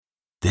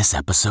This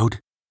episode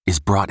is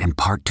brought in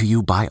part to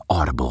you by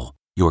Audible,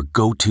 your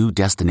go-to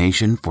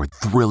destination for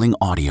thrilling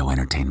audio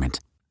entertainment.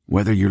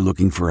 Whether you're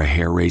looking for a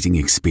hair-raising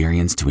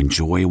experience to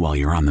enjoy while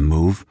you're on the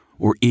move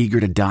or eager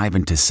to dive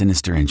into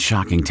sinister and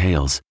shocking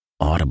tales,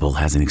 Audible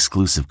has an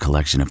exclusive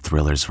collection of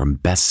thrillers from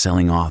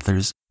best-selling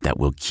authors that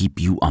will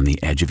keep you on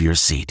the edge of your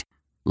seat.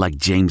 Like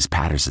James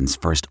Patterson's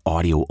first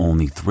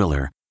audio-only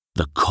thriller,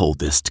 The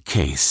Coldest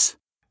Case.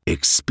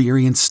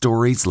 Experience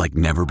stories like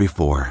never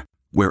before,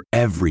 where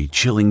every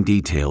chilling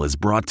detail is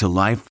brought to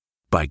life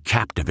by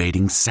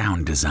captivating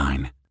sound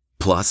design.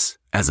 Plus,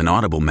 as an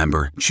Audible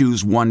member,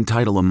 choose one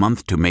title a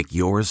month to make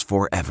yours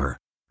forever.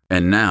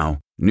 And now,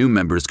 new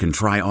members can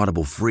try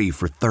Audible free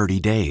for 30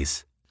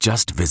 days.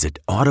 Just visit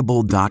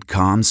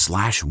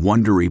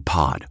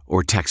audible.com/WonderyPod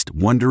or text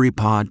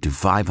WonderyPod to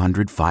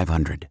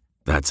 500-500.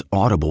 That's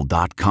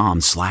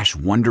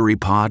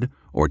audible.com/WonderyPod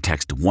or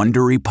text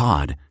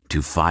WonderyPod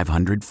to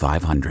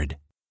 500-500.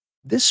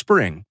 This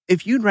spring,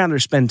 if you'd rather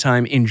spend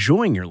time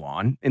enjoying your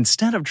lawn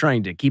instead of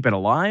trying to keep it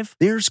alive,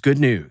 there's good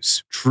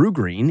news.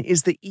 TruGreen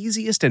is the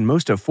easiest and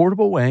most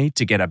affordable way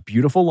to get a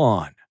beautiful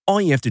lawn. All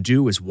you have to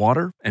do is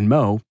water and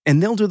mow,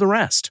 and they'll do the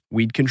rest.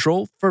 Weed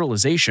control,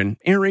 fertilization,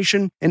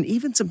 aeration, and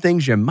even some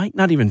things you might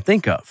not even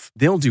think of.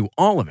 They'll do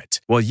all of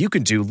it, while you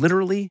can do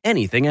literally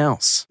anything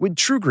else. With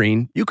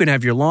TruGreen, you can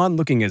have your lawn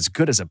looking as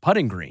good as a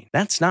putting green.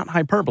 That's not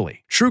hyperbole.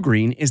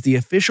 TruGreen is the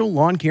official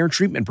lawn care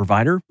treatment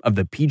provider of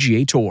the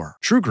PGA Tour.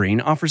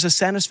 TruGreen offers a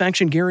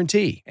satisfaction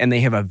guarantee, and they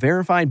have a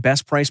verified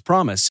best price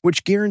promise,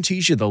 which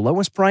guarantees you the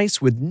lowest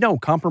price with no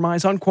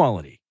compromise on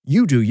quality.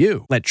 You do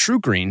you. Let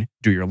TruGreen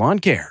do your lawn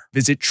care.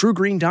 Visit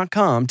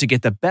TruGreen.com to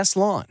get the best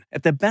lawn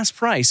at the best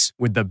price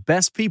with the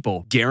best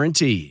people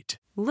guaranteed.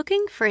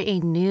 Looking for a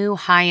new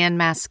high-end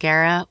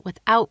mascara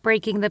without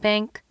breaking the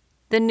bank?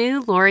 The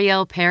new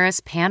L'Oreal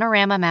Paris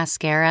Panorama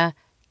Mascara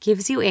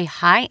gives you a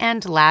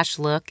high-end lash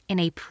look in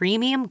a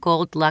premium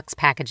gold luxe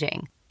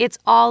packaging. It's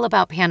all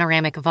about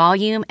panoramic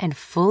volume and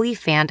fully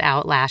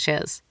fanned-out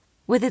lashes.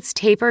 With its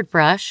tapered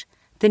brush,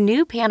 the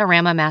new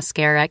Panorama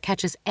Mascara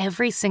catches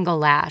every single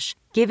lash,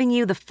 giving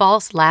you the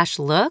false lash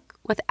look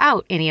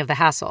without any of the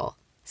hassle.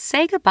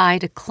 Say goodbye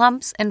to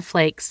clumps and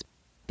flakes,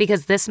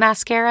 because this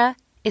mascara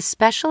is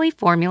specially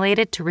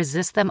formulated to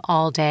resist them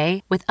all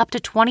day with up to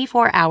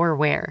 24-hour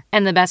wear.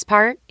 And the best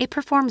part? It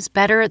performs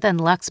better than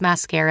Luxe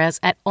mascaras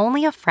at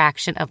only a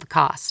fraction of the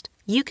cost.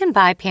 You can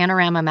buy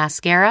Panorama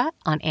Mascara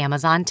on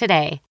Amazon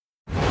today.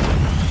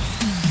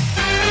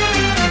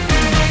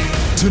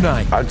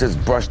 Tonight, I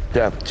just brushed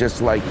death just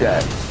like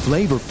that.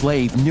 Flavor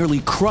Flav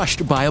nearly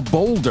crushed by a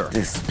boulder.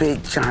 This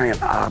big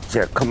giant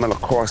object coming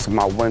across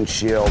my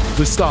windshield.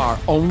 The star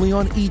only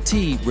on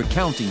E.T.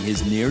 recounting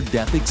his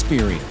near-death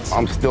experience.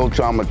 I'm still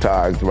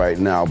traumatized right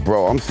now,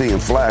 bro. I'm seeing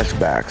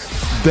flashbacks.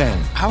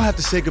 Then, I'll have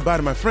to say goodbye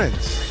to my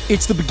friends.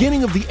 It's the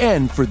beginning of the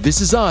end for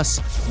This Is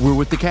Us. We're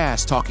with the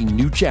cast talking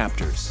new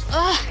chapters.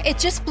 Ugh, it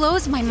just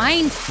blows my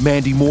mind.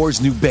 Mandy Moore's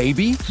new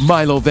baby,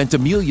 Milo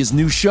Ventimiglia's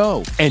new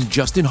show, and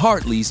Justin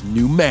Hartley's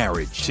new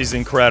marriage. She's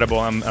incredible.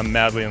 I'm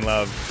madly in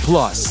love.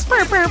 Plus,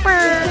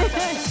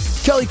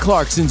 Kelly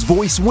Clarkson's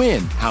voice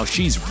win, how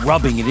she's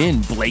rubbing it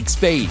in Blake's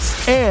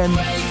face. And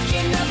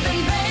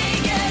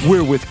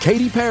we're with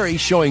Katy Perry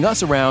showing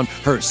us around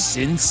her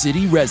Sin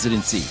City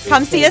residency.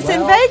 Come see us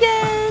in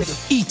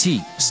Vegas.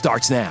 E.T.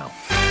 starts now.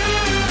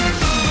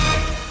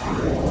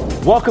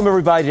 Welcome,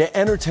 everybody, to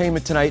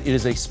Entertainment Tonight. It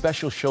is a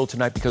special show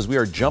tonight because we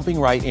are jumping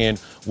right in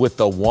with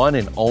the one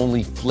and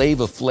only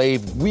Flavor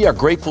Flav. We are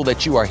grateful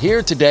that you are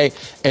here today,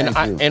 and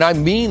I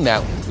mean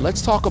that.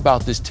 Let's talk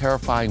about this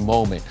terrifying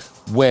moment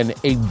when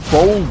a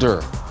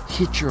boulder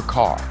hit your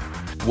car.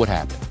 What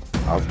happened?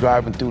 I was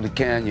driving through the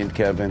canyon,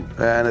 Kevin,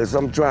 and as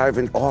I'm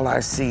driving, all I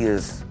see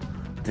is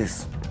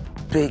this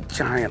big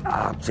giant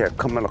object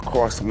coming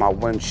across my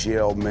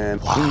windshield, man.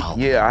 Wow.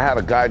 I had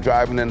a guy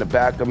driving in the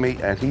back of me,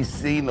 and he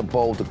seen the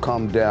boulder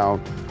come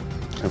down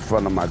in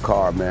front of my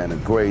car, man,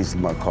 and grazed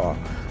my car.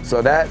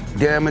 So that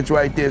damage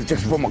right there is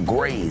just from a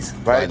graze.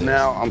 Right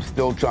now, I'm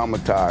still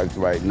traumatized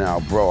right now,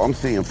 bro. I'm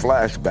seeing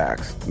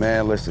flashbacks.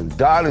 Man, listen,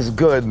 God is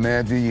good,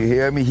 man. Do you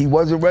hear me? He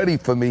wasn't ready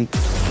for me.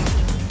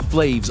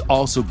 Flav's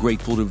also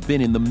grateful to have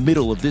been in the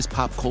middle of this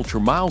pop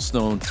culture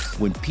milestone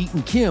when Pete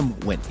and Kim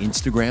went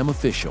Instagram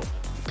official.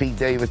 Pete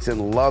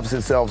Davidson loves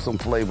himself some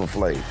Flavor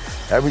Flav.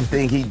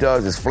 Everything he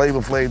does is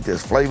Flavor Flav,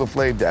 this Flavor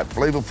Flav, that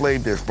Flavor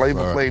Flav, this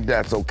Flavor Flav,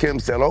 that. So Kim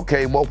said,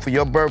 okay, well, for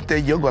your birthday,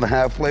 you're going to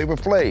have Flavor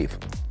Flav.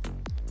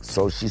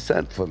 So she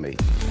sent for me.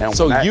 And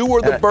so you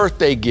were the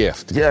birthday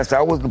gift. Yes,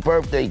 I was the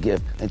birthday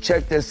gift. And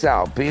check this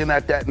out. Being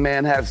that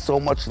man had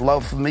so much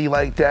love for me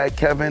like that,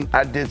 Kevin,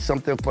 I did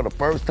something for the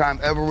first time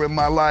ever in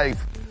my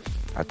life.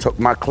 I took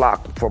my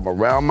clock from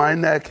around my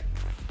neck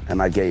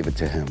and I gave it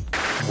to him.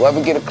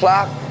 Whoever get a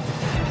clock,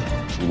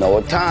 you know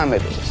what time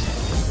it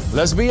is.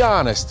 Let's be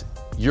honest.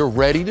 You're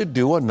ready to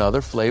do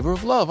another Flavor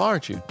of Love,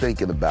 aren't you?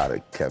 Thinking about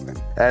it, Kevin.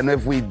 And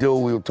if we do,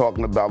 we were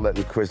talking about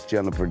letting Kris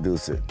Jenner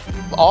produce it.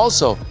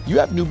 Also, you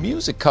have new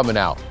music coming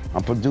out.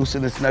 I'm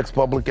producing this next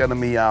Public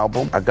Enemy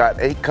album. I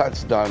got 8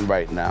 cuts done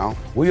right now.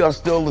 We are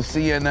still the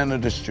CNN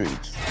of the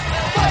streets.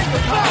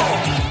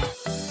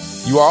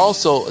 You are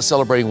also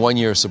celebrating 1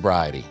 year of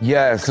sobriety.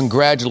 Yes.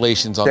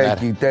 Congratulations on that.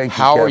 Thank you,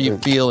 How Kevin. are you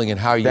feeling and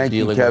how are you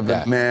dealing Kevin. with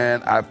that?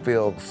 Man, I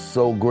feel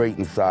so great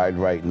inside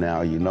right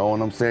now, you know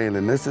what I'm saying?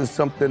 And this is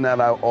something that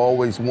I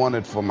always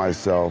wanted for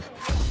myself.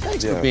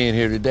 Thanks for being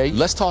here today.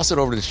 Let's toss it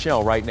over to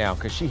Shell right now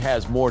because she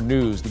has more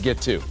news to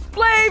get to.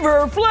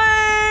 Flavor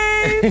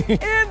Flav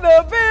in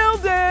the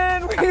building.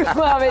 We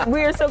love it.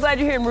 We are so glad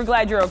you're here, and we're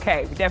glad you're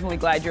okay. We're definitely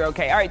glad you're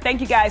okay. All right,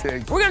 thank you, guys. We're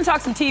going to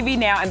talk some TV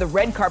now and the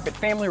red carpet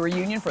family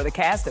reunion for the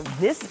cast of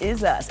This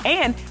Is Us.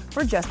 And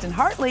for Justin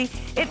Hartley,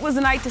 it was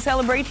a night to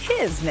celebrate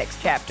his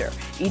next chapter.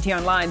 ET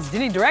Online's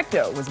Denny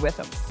Directo was with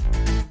him.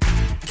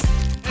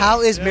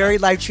 How is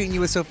married life treating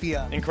you with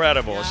Sophia?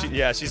 Incredible.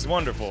 She's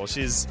wonderful.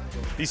 She's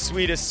the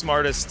sweetest,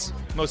 smartest,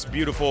 most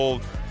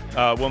beautiful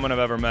woman I've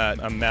ever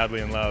met. I'm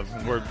madly in love.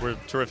 We're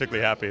terrifically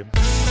happy.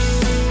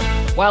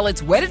 While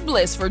it's wedded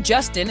bliss for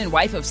Justin and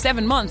wife of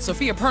 7 months,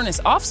 Sophia Pernis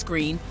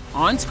off-screen,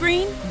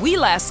 on-screen, we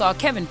last saw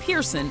Kevin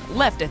Pearson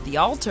left at the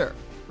altar.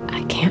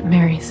 I can't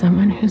marry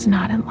someone who's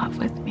not in love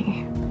with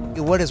me.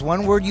 What is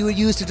one word you would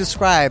use to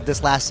describe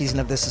this last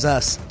season of This Is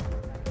Us?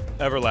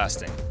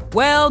 Everlasting.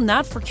 Well,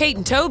 not for Kate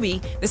and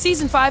Toby. The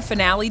season 5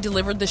 finale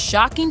delivered the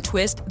shocking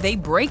twist they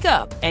break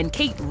up, and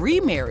Kate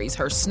remarries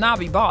her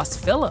snobby boss,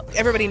 Philip.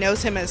 Everybody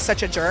knows him as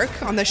such a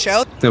jerk on the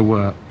show. There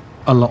were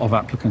a lot of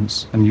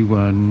applicants, and you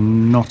were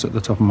not at the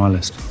top of my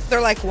list.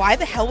 They're like, why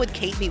the hell would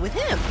Kate be with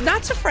him?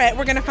 Not to fret,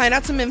 we're going to find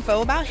out some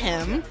info about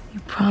him. You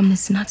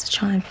promise not to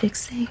try and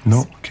fix things?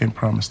 Nope, can't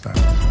promise that.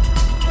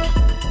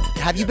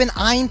 Have you been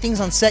eyeing things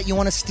on set you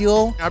want to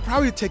steal? I'd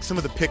probably take some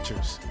of the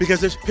pictures because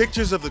there's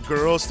pictures of the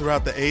girls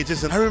throughout the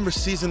ages. And I remember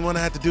season 1, I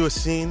had to do a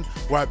scene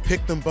where I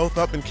picked them both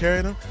up and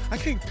carried them. I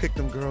can't pick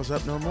them girls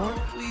up no more.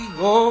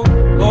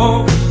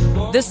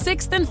 The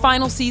 6th and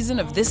final season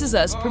of This Is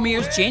Us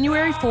premieres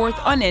January 4th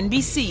on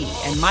NBC,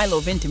 and Milo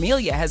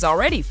Ventimiglia has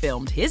already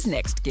filmed his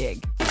next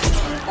gig. A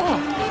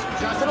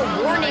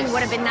little warning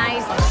would have been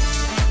nice.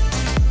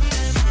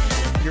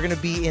 You're going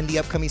to be in the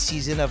upcoming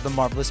season of The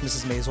Marvelous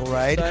Mrs. Maisel,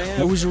 right?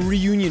 It was a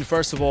reunion,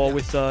 first of all,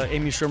 with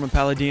Amy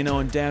Sherman-Palladino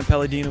and Dan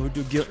Palladino,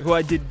 who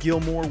I did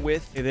Gilmore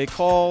with. They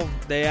call,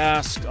 they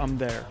ask, I'm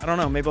there. I don't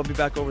know, maybe I'll be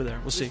back over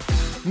there. We'll see.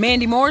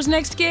 Mandy Moore's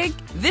next gig?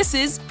 This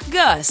is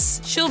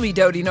Gus. She'll be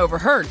doting over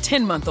her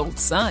 10-month-old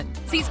son.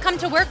 So he's come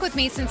to work with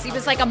me since he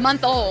was like a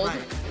month old.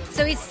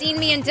 So he's seen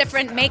me in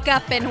different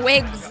makeup and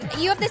wigs.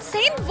 You have the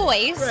same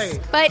voice,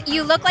 but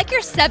you look like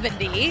you're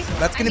 70.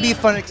 That's going to be a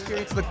fun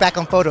experience to look back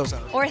on photos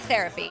of. Or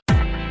therapy.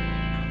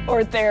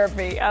 Or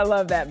therapy. I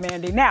love that,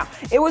 Mandy. Now,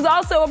 it was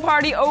also a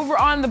party over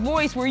on The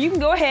Voice where you can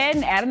go ahead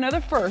and add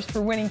another first for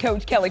winning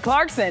coach Kelly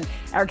Clarkson.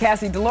 Our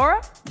Cassie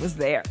DeLaura was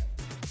there.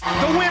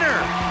 The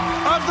winner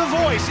of The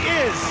Voice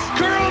is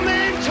Girl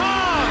Named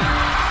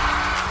Tom.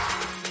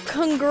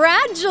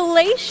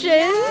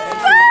 Congratulations!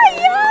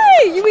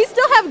 Yay! We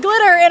still have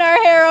glitter in our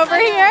hair over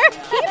here.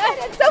 Keep it.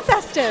 It's so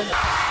festive.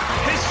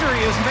 History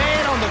is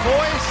made on The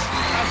Voice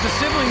as the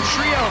sibling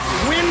trio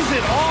wins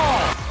it all.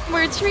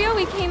 We're a trio.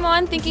 We came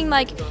on thinking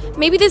like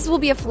maybe this will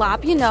be a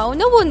flop. You know,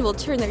 no one will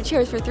turn their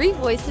chairs for 3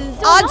 voices.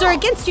 Odds are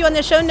against you on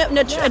the show. No,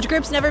 a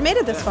group's never made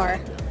it this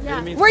far.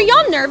 Yeah. Were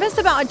y'all nervous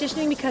about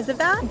auditioning because of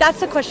that?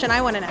 That's a question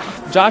I want to know.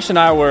 Josh and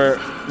I were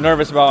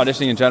nervous about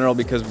auditioning in general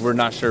because we're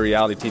not sure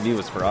reality TV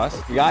was for us.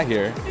 We got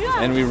here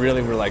and we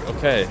really were like,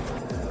 okay,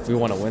 we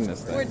want to win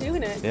this thing. We're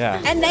doing it.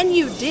 Yeah. And then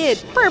you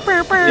did. Burr,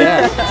 burr, burr.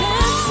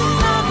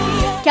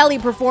 Yeah. Kelly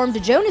performed a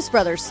Jonas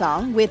Brothers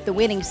song with the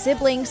winning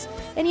siblings,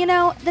 and you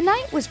know, the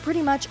night was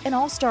pretty much an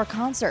all-star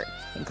concert,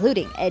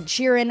 including Ed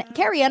Sheeran,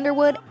 Carrie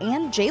Underwood,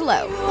 and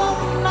J-Lo.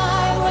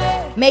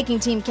 Making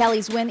Team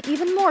Kelly's win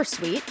even more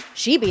sweet,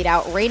 she beat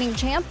out reigning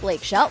champ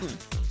Blake Shelton.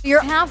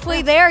 You're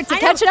halfway there to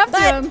catch it up to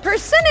him.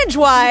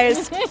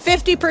 Percentage-wise,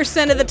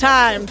 50% of the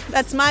time.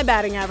 That's my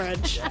batting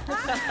average.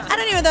 I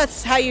don't even know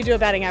that's how you do a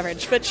batting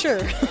average, but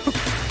sure.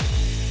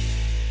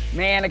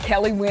 Man, a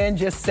Kelly win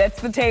just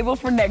sets the table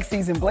for next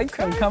season. Blake's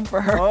gonna come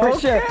for her for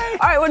sure. All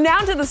right, well, now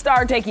to the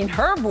star taking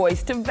her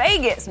voice to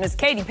Vegas, Miss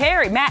Katy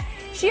Perry. Matt,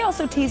 she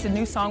also teased a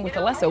new song with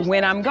Alessa,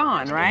 When I'm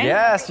Gone, right?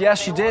 Yes,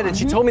 she did. And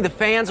she told me the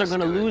fans are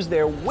gonna lose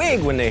their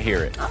wig when they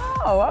hear it.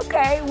 Oh,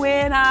 okay.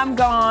 When I'm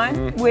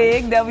gone,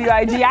 wig,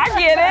 W-I-G. I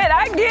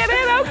get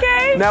it,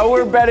 okay. Now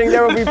we're betting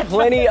there will be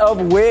plenty of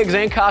wigs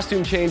and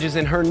costume changes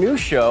in her new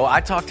show.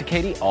 I talked to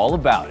Katy all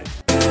about it.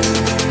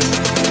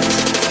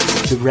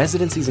 The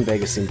residencies in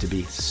Vegas seem to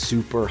be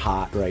super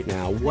hot right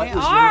now. They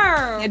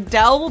are.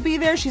 Adele will be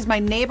there. She's my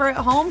neighbor at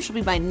home. She'll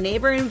be my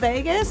neighbor in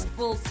Vegas.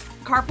 We'll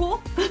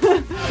carpool. That's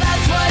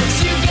what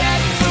you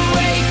get for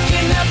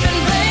waking up in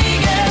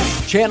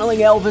Vegas. Channeling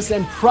Elvis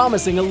and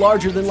promising a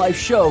larger-than-life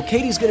show,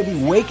 Katy's going to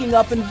be waking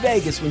up in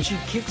Vegas when she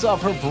kicks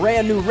off her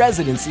brand new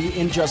residency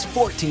in just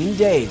 14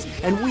 days.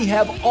 And we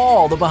have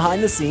all the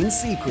behind-the-scenes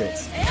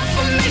secrets.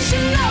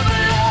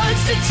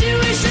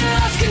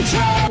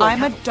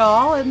 I'm a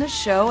doll in the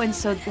show, and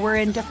so we're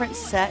in different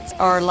sets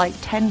are like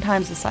 10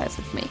 times the size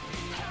of me.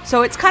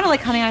 So it's kind of like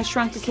Honey, I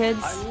Shrunk the Kids.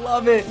 I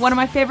love it. One of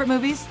my favorite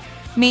movies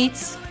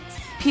meets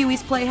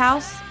Pee-wee's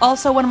Playhouse,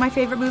 also one of my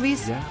favorite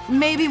movies. Yeah.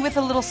 Maybe with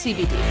a little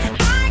CBD.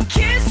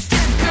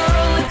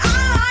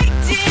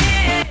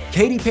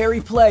 Katy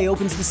Perry Play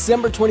opens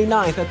December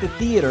 29th at the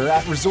theater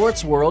at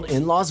Resorts World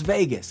in Las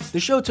Vegas.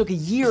 The show took a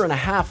year and a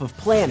half of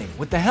planning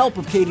with the help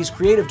of Katy's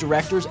creative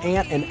directors,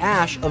 Ant and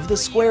Ash of the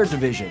Square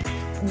division.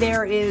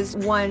 There is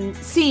one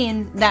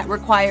scene that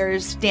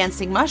requires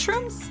dancing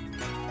mushrooms.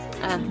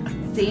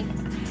 See?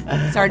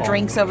 It's our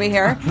drinks over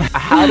here.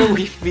 How do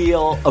we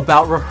feel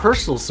about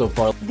rehearsals so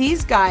far?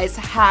 These guys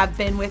have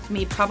been with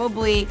me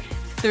probably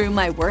through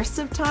my worst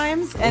of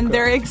times, and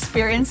they're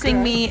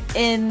experiencing me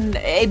in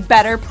a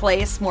better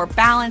place, more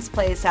balanced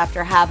place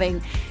after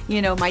having,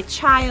 my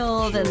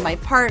child and my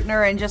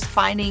partner and just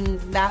finding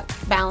that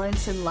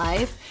balance in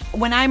life.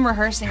 When I'm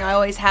rehearsing, I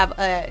always have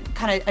a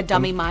kind of a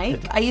dummy mic.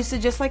 I used to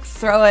just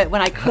throw it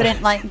when I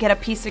couldn't get a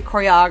piece of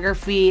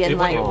choreography and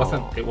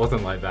It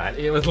wasn't like that.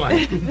 It was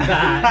like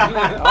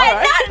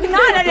that. But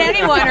not at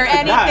anyone or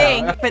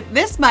anything. But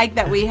this mic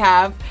that we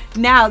have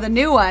now, the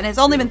new one, has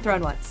only been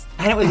thrown once.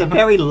 And it was a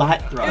very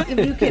light throw. If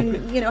you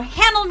can,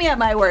 handle me at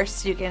my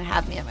worst, you can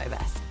have me at my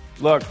best.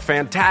 Look,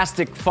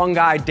 fantastic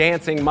fungi,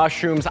 dancing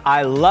mushrooms.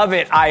 I love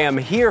it. I am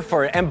here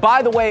for it. And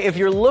by the way, if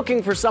you're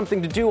looking for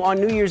something to do on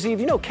New Year's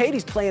Eve,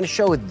 Katy's playing a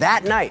show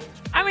that night.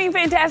 I mean,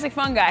 fantastic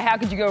fungi. How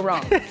could you go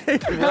wrong?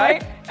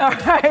 Right? All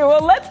right.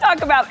 Well, let's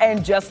talk about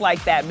And Just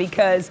Like That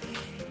because,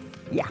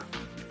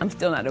 I'm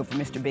still not over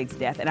Mr. Big's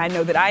death, and I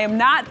know that I am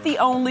not the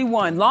only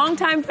one.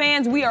 Longtime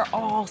fans, we are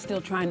all still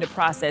trying to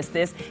process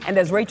this, and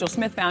as Rachel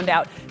Smith found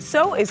out,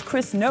 so is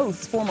Chris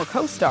Noth's former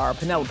co-star,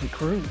 Penelope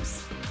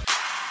Cruz.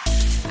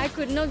 I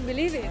could not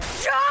believe it.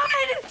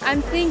 God!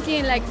 I'm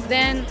thinking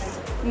then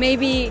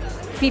maybe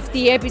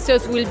 50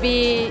 episodes will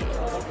be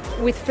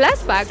with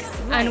flashbacks,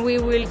 and we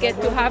will get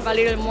to have a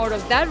little more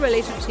of that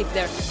relationship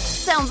there.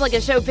 Sounds like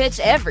a show pitch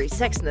every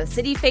Sex and the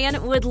City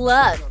fan would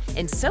love.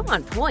 And so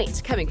on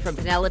point, coming from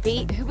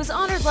Penelope, who was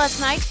honored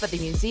last night by the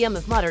Museum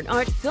of Modern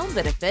Art Film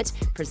Benefit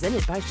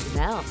presented by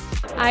Chanel.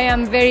 I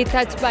am very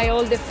touched by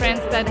all the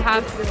friends that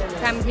have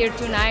come here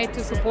tonight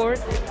to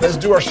support. Let's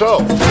do our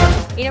show.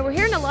 We're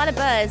hearing a lot of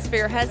buzz for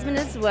your husband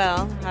as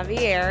well,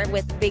 Javier,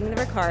 with being the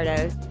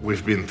Ricardos.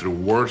 We've been through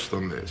worse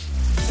than this.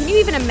 Can you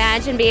even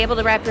imagine being able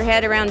to wrap your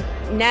head around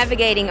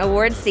navigating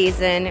award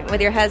season with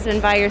your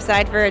husband by your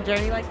side for a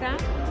journey like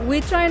that?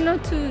 We try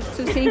not to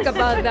think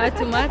about that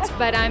too much,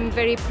 but I'm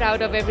very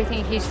proud of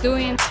everything he's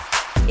doing.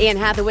 Anne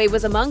Hathaway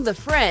was among the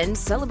friends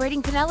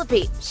celebrating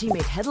Penelope. She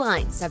made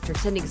headlines after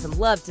sending some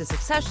love to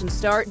Succession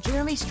star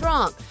Jeremy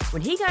Strong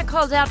when he got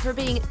called out for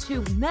being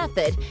too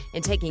method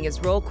and taking his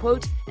role,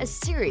 quote, as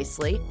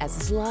seriously as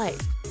his life.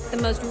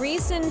 The most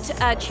recent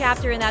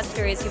chapter in that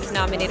story is he was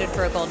nominated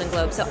for a Golden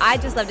Globe, so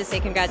I'd just love to say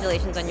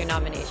congratulations on your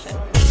nomination.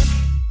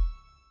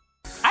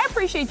 I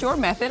appreciate your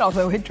method,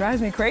 although it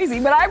drives me crazy,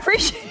 but I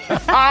appreciate it.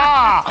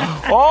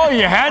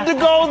 You had to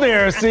go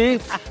there, see?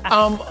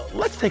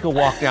 Let's take a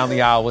walk down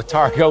the aisle with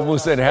Tariko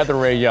Musa and Heather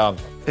Ray Young.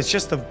 It's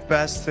just the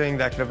best thing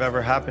that could have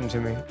ever happened to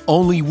me.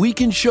 Only we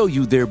can show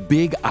you their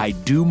big I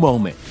do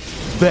moment.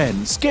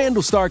 Then,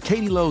 Scandal star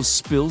Katie Lowe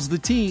spills the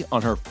tea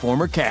on her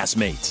former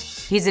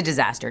castmates. He's a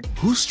disaster.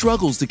 Who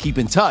struggles to keep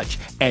in touch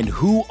and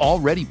who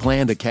already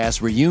planned a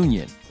cast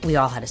reunion. We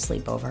all had a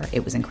sleepover.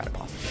 It was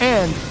incredible.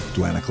 And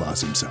Santa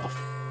Claus himself.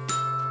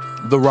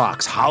 The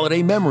Rock's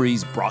holiday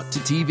memories brought to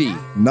TV.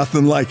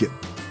 Nothing like it.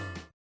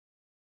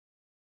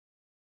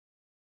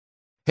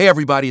 Hey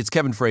everybody, it's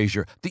Kevin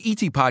Frazier. The ET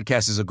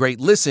Podcast is a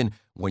great listen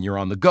when you're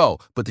on the go,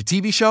 but the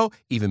TV show,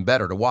 even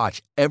better to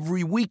watch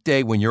every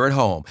weekday when you're at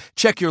home.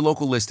 Check your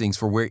local listings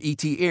for where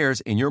ET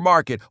airs in your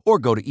market or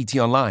go to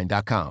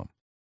etonline.com.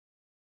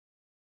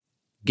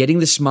 Getting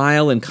the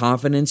smile and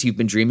confidence you've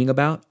been dreaming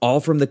about, all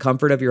from the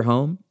comfort of your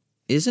home,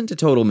 isn't a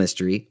total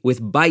mystery with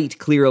Byte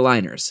clear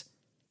aligners.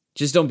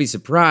 Just don't be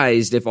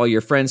surprised if all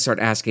your friends start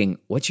asking,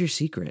 what's your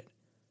secret?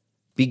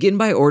 Begin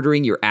by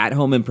ordering your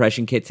at-home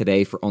impression kit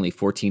today for only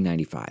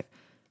 $14.95.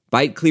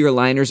 Byte clear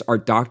aligners are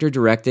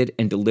doctor-directed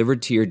and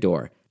delivered to your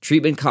door.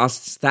 Treatment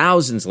costs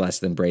thousands less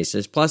than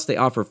braces, plus they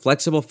offer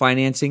flexible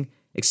financing,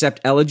 accept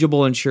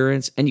eligible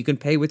insurance, and you can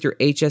pay with your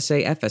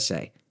HSA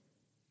FSA.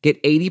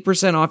 Get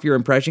 80% off your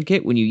impression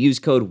kit when you use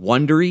code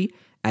WONDERY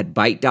at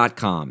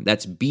Byte.com.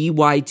 That's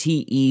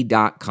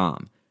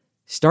BYTE.com.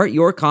 Start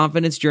your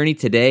confidence journey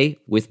today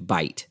with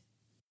Byte.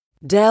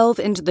 Delve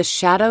into the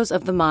shadows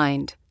of the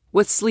mind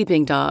with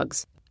Sleeping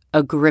Dogs,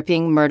 a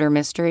gripping murder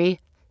mystery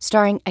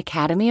starring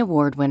Academy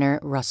Award winner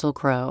Russell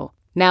Crowe.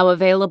 Now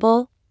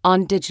available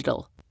on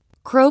digital.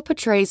 Crowe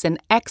portrays an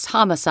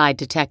ex-homicide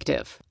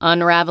detective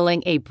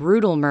unraveling a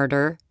brutal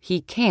murder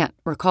he can't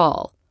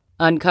recall.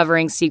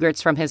 Uncovering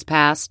secrets from his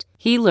past,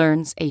 he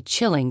learns a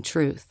chilling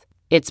truth.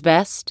 It's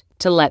best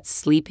to let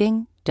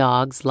sleeping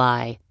dogs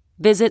lie.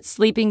 Visit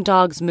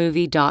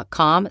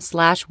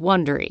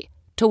sleepingdogsmovie.com/Wondery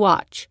to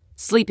watch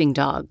Sleeping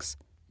Dogs,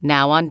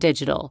 now on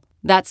digital.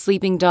 That's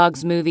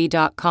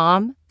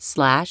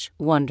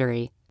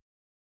sleepingdogsmovie.com/Wondery.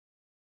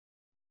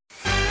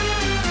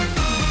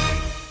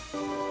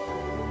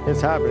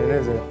 It's happening,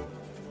 isn't it?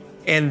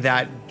 And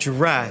that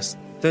dress,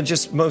 the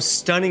just most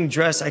stunning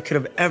dress I could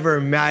have ever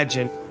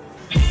imagined.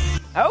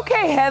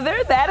 Okay,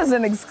 Heather, that is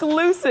an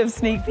exclusive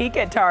sneak peek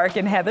at Tarek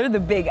and Heather,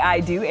 The Big I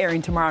Do,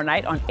 airing tomorrow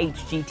night on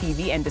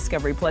HGTV and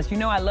Discovery Plus. You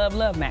know I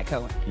love Matt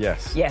Cohen.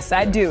 Yes. Yes,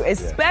 I do,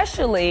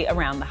 especially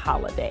around the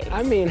holidays.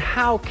 I mean,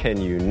 how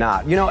can you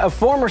not? You know, a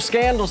former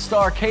Scandal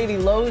star, Katie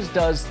Lowes,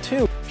 does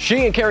too.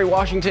 She and Kerry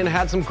Washington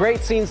had some great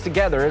scenes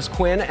together as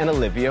Quinn and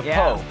Olivia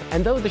Poe.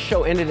 And though the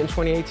show ended in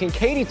 2018,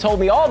 Katie told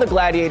me all the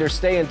Gladiators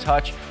stay in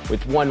touch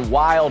with one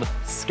wild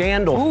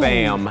Scandal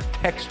fam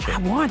text chain.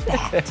 I want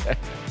that.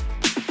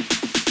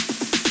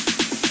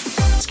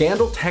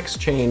 Scandal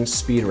text chain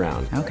speed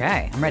round.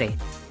 Okay, I'm ready.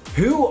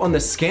 Who on the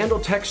Scandal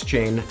text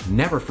chain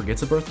never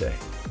forgets a birthday?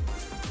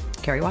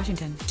 Kerry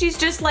Washington. She's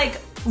just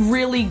like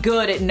really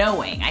good at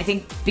knowing. I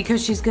think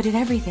because she's good at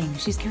everything.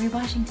 She's Kerry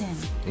Washington.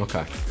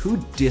 Okay. Who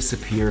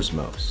disappears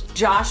most?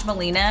 Josh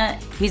Molina,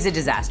 he's a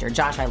disaster.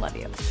 Josh, I love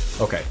you.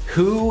 Okay.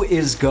 Who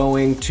is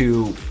going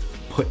to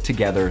put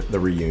together the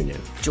reunion?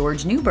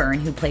 George Newbern,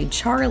 who played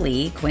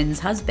Charlie, Quinn's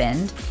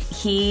husband,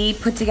 he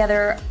put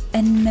together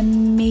an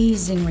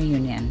amazing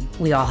reunion.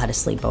 We all had a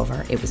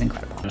sleepover. It was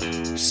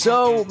incredible.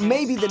 So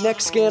maybe the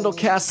next Scandal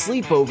cast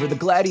sleepover, the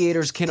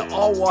Gladiators can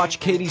all watch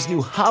Katie's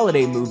new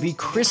holiday movie,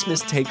 Christmas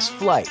Takes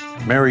Flight.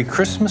 Merry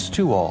Christmas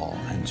to all,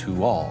 and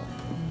to all,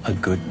 a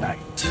good night.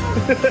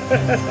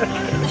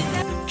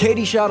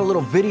 Katie shot a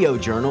little video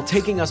journal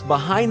taking us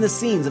behind the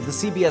scenes of the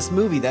CBS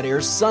movie that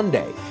airs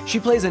Sunday. She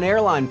plays an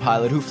airline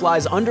pilot who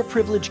flies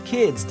underprivileged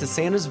kids to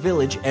Santa's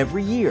village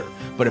every year,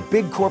 but a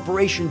big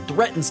corporation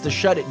threatens to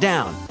shut it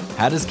down.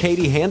 How does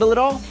Katie handle it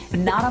all?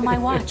 Not on my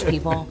watch,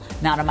 people.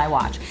 Not on my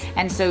watch.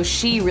 And so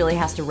she really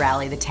has to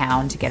rally the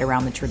town to get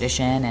around the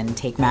tradition and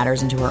take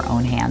matters into her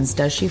own hands.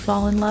 Does she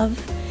fall in love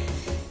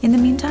in the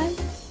meantime?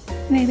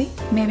 Maybe,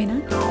 maybe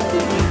not.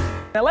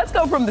 Now let's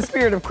go from the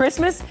spirit of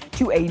Christmas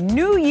to a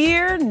new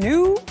year,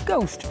 new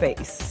ghost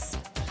face.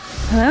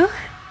 Hello?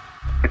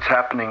 It's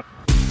happening.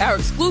 Our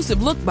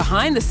exclusive look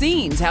behind the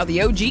scenes, how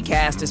the OG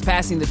cast is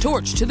passing the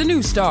torch to the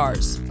new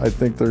stars. I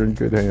think they're in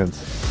good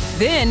hands.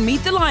 Then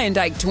meet the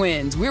Lyondike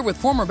twins. We're with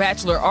former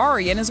Bachelor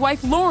Ari and his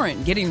wife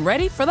Lauren, getting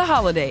ready for the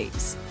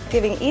holidays.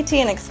 Giving E.T.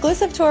 an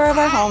exclusive tour of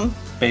our home.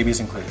 Babies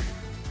included.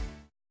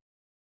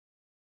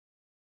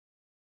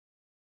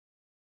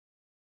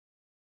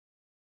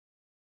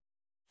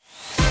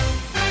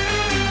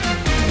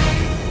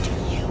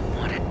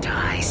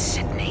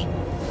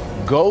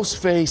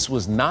 Ghostface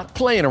was not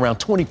playing around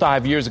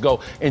 25 years ago,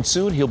 and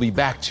soon he'll be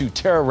back to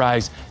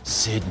terrorize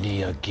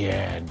Sydney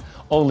again.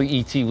 Only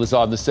E.T. was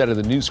on the set of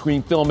the new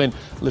Scream film, and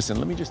listen,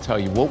 let me just tell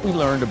you, what we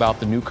learned about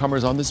the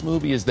newcomers on this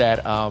movie is that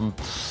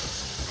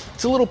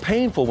it's a little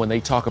painful when they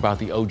talk about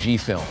the OG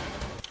film.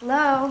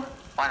 Hello?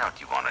 Why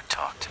don't you want to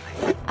talk to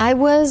me? I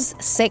was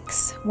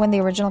 6 when the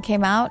original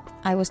came out.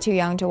 I was too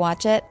young to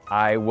watch it.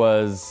 I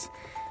was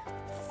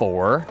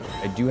 4.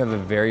 I do have a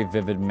very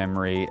vivid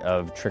memory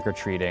of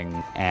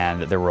trick-or-treating,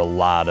 and there were a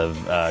lot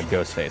of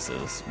ghost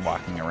faces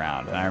walking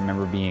around, and I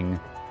remember being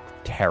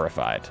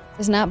terrified. I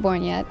was not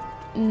born yet.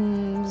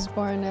 I was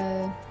born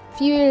a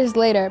few years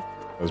later.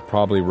 I was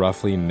probably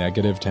roughly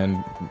negative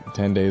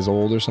 10 days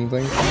old or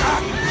something.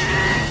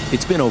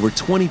 It's been over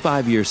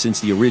 25 years since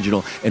the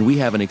original, and we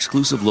have an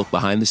exclusive look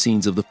behind the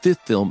scenes of the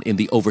 5th film in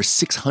the over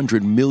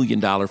 $600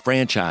 million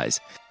franchise.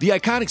 The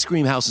iconic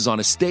Scream house is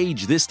on a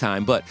stage this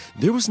time, but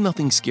there was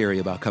nothing scary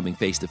about coming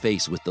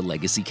face-to-face with the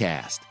legacy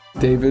cast.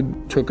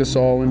 David took us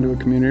all into a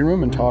community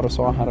room and taught us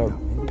all how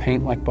to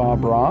paint like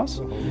Bob Ross,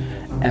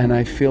 and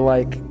I feel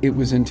like it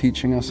was in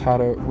teaching us how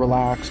to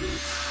relax.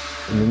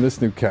 I mean,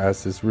 this new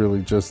cast is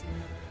really just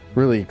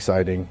really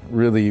exciting,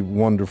 really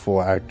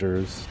wonderful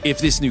actors. If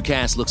this new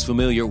cast looks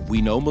familiar, we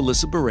know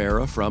Melissa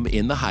Barrera from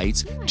In the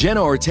Heights.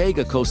 Jenna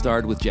Ortega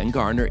co-starred with Jen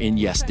Garner in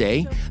Yes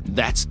Day.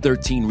 That's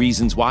 13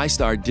 Reasons Why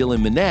starred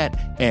Dylan Minnette.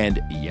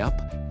 And,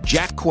 yep,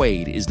 Jack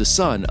Quaid is the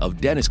son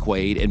of Dennis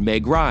Quaid and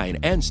Meg Ryan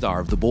and star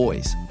of The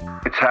Boys.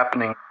 It's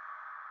happening.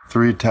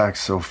 3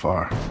 attacks so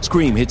far.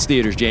 Scream hits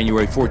theaters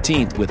January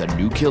 14th with a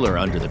new killer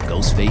under the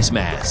Ghostface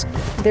mask.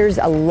 There's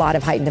a lot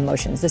of heightened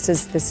emotions.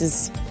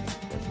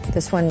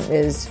 This one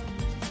is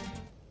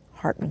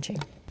heart-wrenching.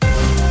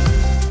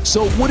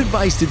 So what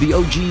advice did the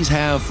OGs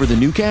have for the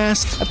new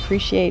cast?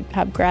 Appreciate,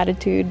 have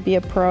gratitude, be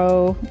a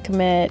pro,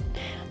 commit,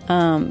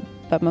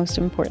 but most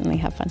importantly,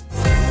 have fun.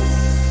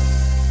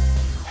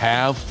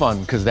 Have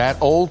fun, because that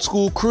old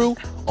school crew,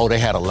 they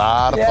had a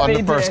lot of fun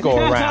the first go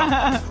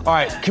around. All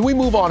right, can we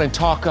move on and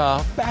talk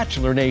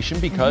Bachelor Nation,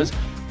 because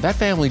that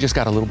family just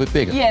got a little bit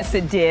bigger. Yes,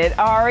 it did.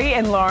 Ari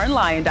and Lauren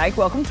Lyondike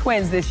welcomed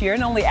twins this year,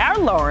 and only our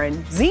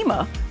Lauren,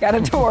 Zima, got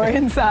a tour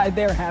inside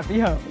their happy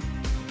home.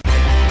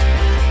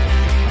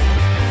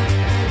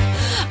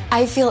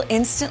 I feel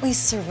instantly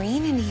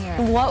serene in here.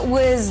 What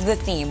was the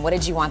theme? What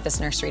did you want this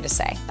nursery to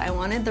say? I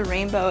wanted the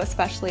rainbow,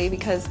 especially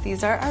because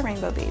these are our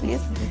rainbow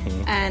babies,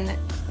 and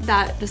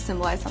that just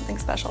symbolized something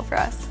special for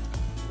us.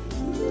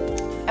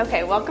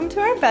 Okay, welcome to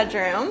our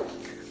bedroom.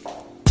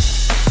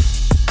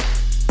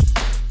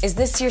 Is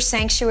this your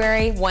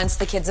sanctuary once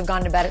the kids have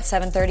gone to bed at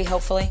 7:30,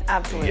 hopefully?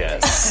 Absolutely.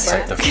 Yes, it's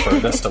like the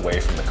furthest away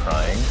from the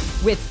crying.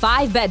 With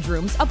 5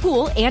 bedrooms, a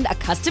pool, and a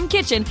custom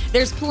kitchen,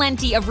 there's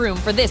plenty of room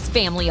for this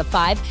family of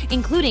 5,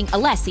 including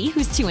Alessi,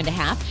 who's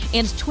 2.5,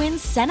 and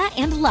twins Senna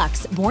and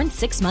Lux, born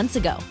 6 months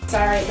ago.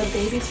 Sorry, the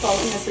baby's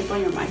falling asleep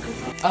on your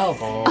microphone.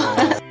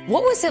 Oh.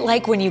 What was it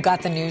like when you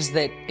got the news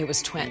that it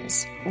was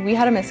twins? We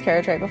had a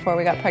miscarriage right before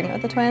we got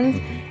pregnant with the twins.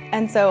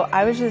 And so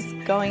I was just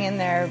going in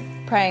there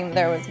praying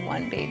there was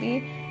one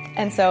baby.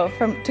 And so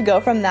to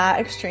go from that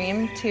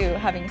extreme to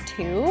having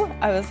 2,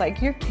 I was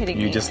like, you're kidding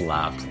me. You just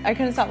laughed. I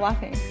couldn't stop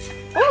laughing.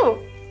 Oh!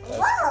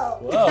 Whoa.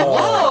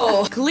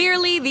 Whoa.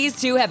 Clearly, these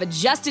 2 have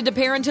adjusted to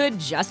parenthood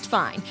just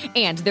fine.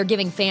 And they're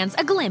giving fans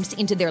a glimpse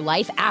into their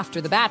life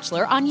after The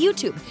Bachelor on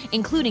YouTube,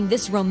 including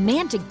this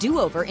romantic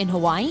do-over in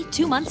Hawaii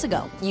 2 months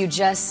ago. You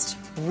just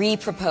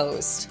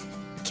re-proposed.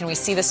 Can we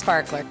see the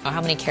sparkler? Oh,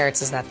 how many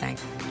carats is that thing?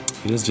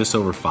 It is just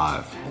over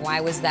 5.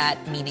 Why was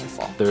that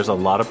meaningful? There's a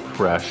lot of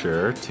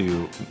pressure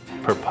to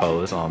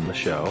propose on the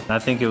show. And I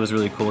think it was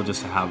really cool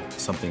just to have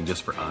something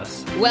just for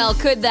us. Well,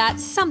 could that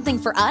something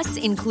for us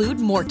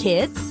include more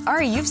kids?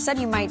 Ari, you've said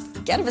you might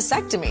get a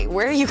vasectomy.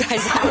 Where are you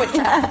guys at with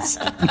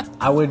that?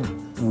 I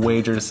would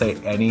wager to say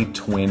any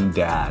twin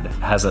dad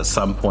has at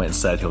some point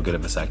said he'll get a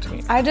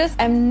vasectomy. I just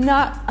am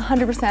not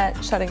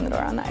 100% shutting the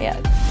door on that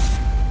yet.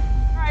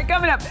 All right,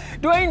 coming up,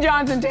 Dwayne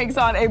Johnson takes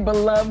on a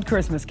beloved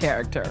Christmas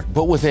character.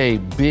 But with a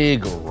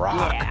big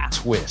rock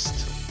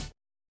twist.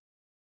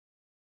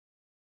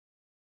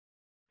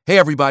 Hey,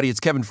 everybody,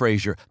 it's Kevin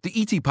Frazier. The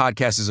ET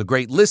Podcast is a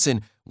great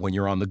listen when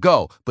you're on the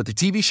go, but the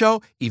TV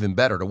show, even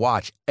better to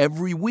watch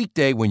every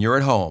weekday when you're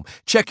at home.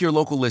 Check your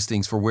local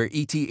listings for where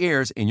ET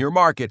airs in your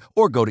market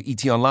or go to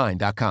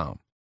etonline.com.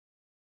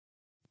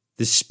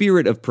 The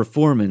spirit of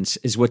performance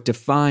is what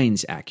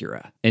defines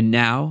Acura, and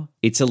now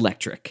it's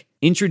electric.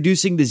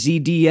 Introducing the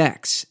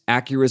ZDX,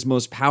 Acura's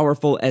most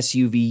powerful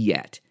SUV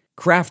yet.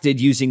 Crafted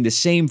using the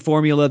same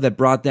formula that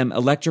brought them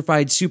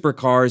electrified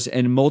supercars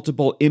and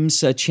multiple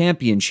IMSA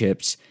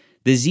championships,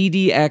 the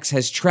ZDX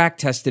has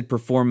track-tested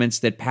performance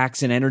that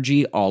packs an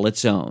energy all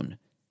its own.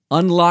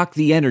 Unlock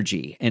the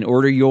energy and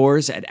order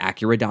yours at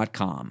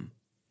Acura.com.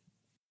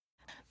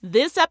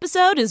 This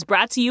episode is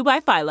brought to you by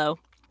Philo.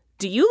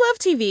 Do you love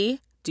TV?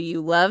 Do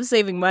you love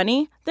saving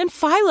money? Then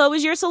Philo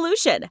is your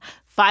solution.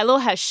 Philo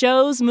has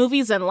shows,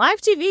 movies, and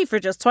live TV for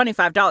just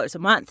 $25 a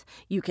month.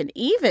 You can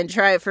even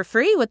try it for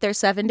free with their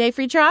 7-day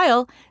free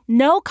trial.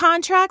 No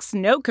contracts,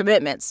 no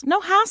commitments,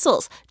 no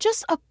hassles.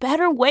 Just a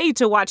better way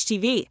to watch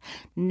TV.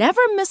 Never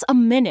miss a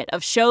minute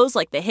of shows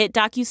like the hit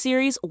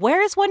docuseries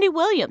Where is Wendy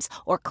Williams?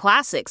 Or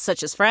classics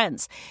such as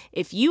Friends.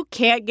 If you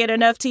can't get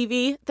enough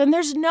TV, then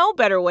there's no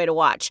better way to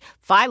watch.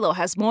 Philo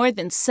has more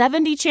than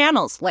 70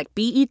 channels like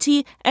BET,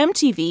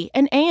 MTV,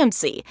 and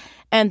AMC.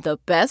 And the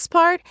best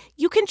part?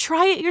 You can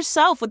try it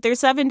yourself with their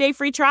 7-day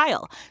free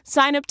trial.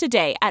 Sign up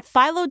today at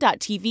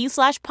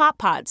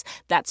philo.tv/poppods.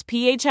 That's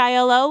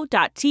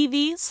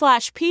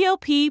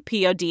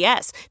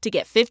philo.tv/POPPODS to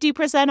get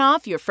 50%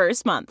 off your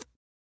first month.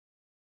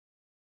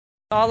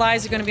 All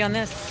eyes are going to be on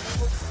this.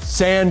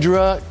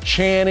 Sandra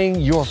Channing,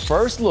 your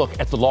first look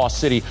at the Lost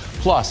City.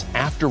 Plus,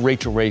 after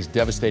Rachel Ray's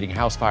devastating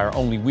house fire,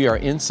 only we are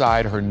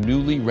inside her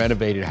newly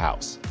renovated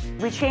house.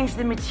 We changed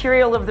the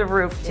material of the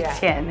roof to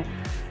tin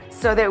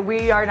so that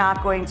we are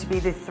not going to be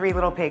the 3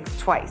 little pigs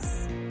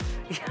twice.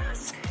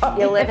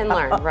 You live and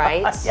learn,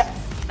 right? Yes.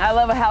 I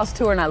love a house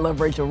tour, and I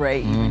love Rachel Ray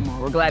even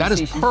more. We're glad That to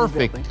see is she's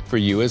perfect visiting. for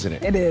you, isn't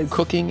it? It is.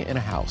 Cooking in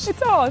a house.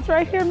 It's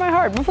right here in my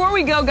heart. Before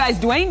we go, guys,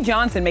 Dwayne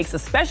Johnson makes a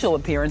special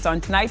appearance on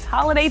tonight's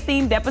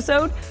holiday-themed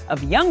episode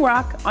of Young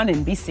Rock on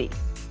NBC.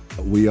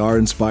 We are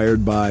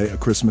inspired by A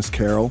Christmas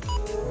Carol.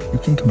 You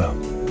can come out.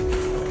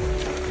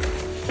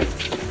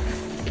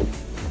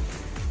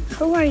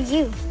 Who are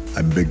you?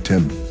 I'm Big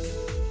Tim.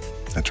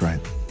 That's right.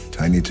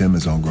 Tiny Tim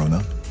is all grown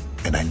up,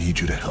 and I need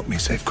you to help me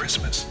save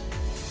Christmas.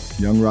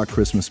 Young Rock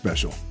Christmas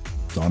Special.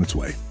 It's on its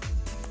way.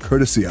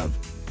 Courtesy of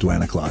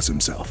Dwayne Claus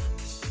himself.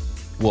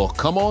 Well,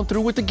 come on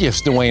through with the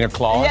gifts, Dwayne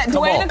Claus. Yeah, Come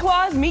Dwayne on.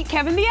 Claus, meet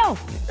Kevin the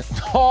Elf.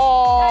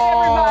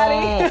 Oh!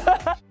 Hey,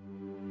 everybody.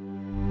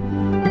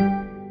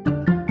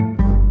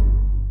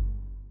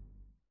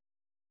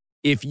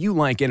 If you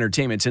like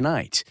Entertainment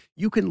Tonight,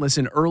 you can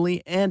listen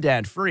early and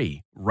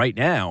ad-free right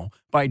now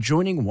by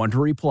joining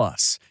Wondery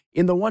Plus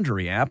in the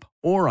Wondery app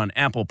or on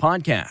Apple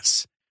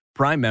Podcasts.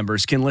 Prime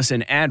members can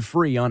listen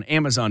ad-free on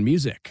Amazon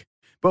Music.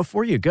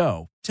 Before you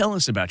go, tell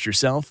us about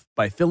yourself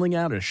by filling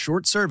out a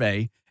short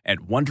survey at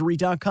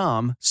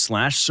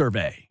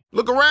Wondery.com/survey.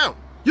 Look around.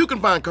 You can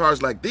find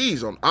cars like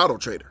these on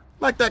AutoTrader,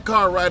 like that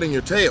car right in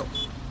your tail.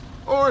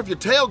 Or if you're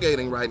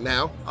tailgating right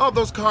now, all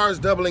those cars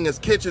doubling as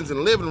kitchens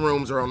and living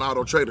rooms are on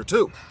AutoTrader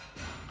too.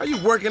 Are you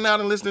working out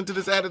and listening to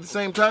this ad at the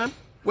same time?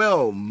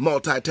 Well,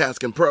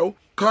 multitasking pro,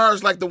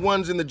 cars like the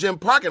ones in the gym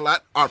parking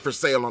lot are for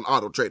sale on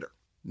AutoTrader.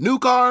 New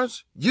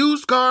cars,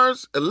 used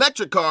cars,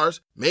 electric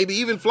cars, maybe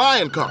even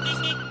flying cars.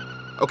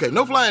 Okay,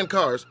 no flying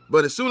cars,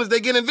 but as soon as they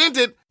get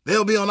invented,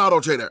 they'll be on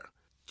AutoTrader.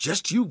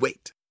 Just you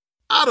wait.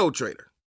 AutoTrader.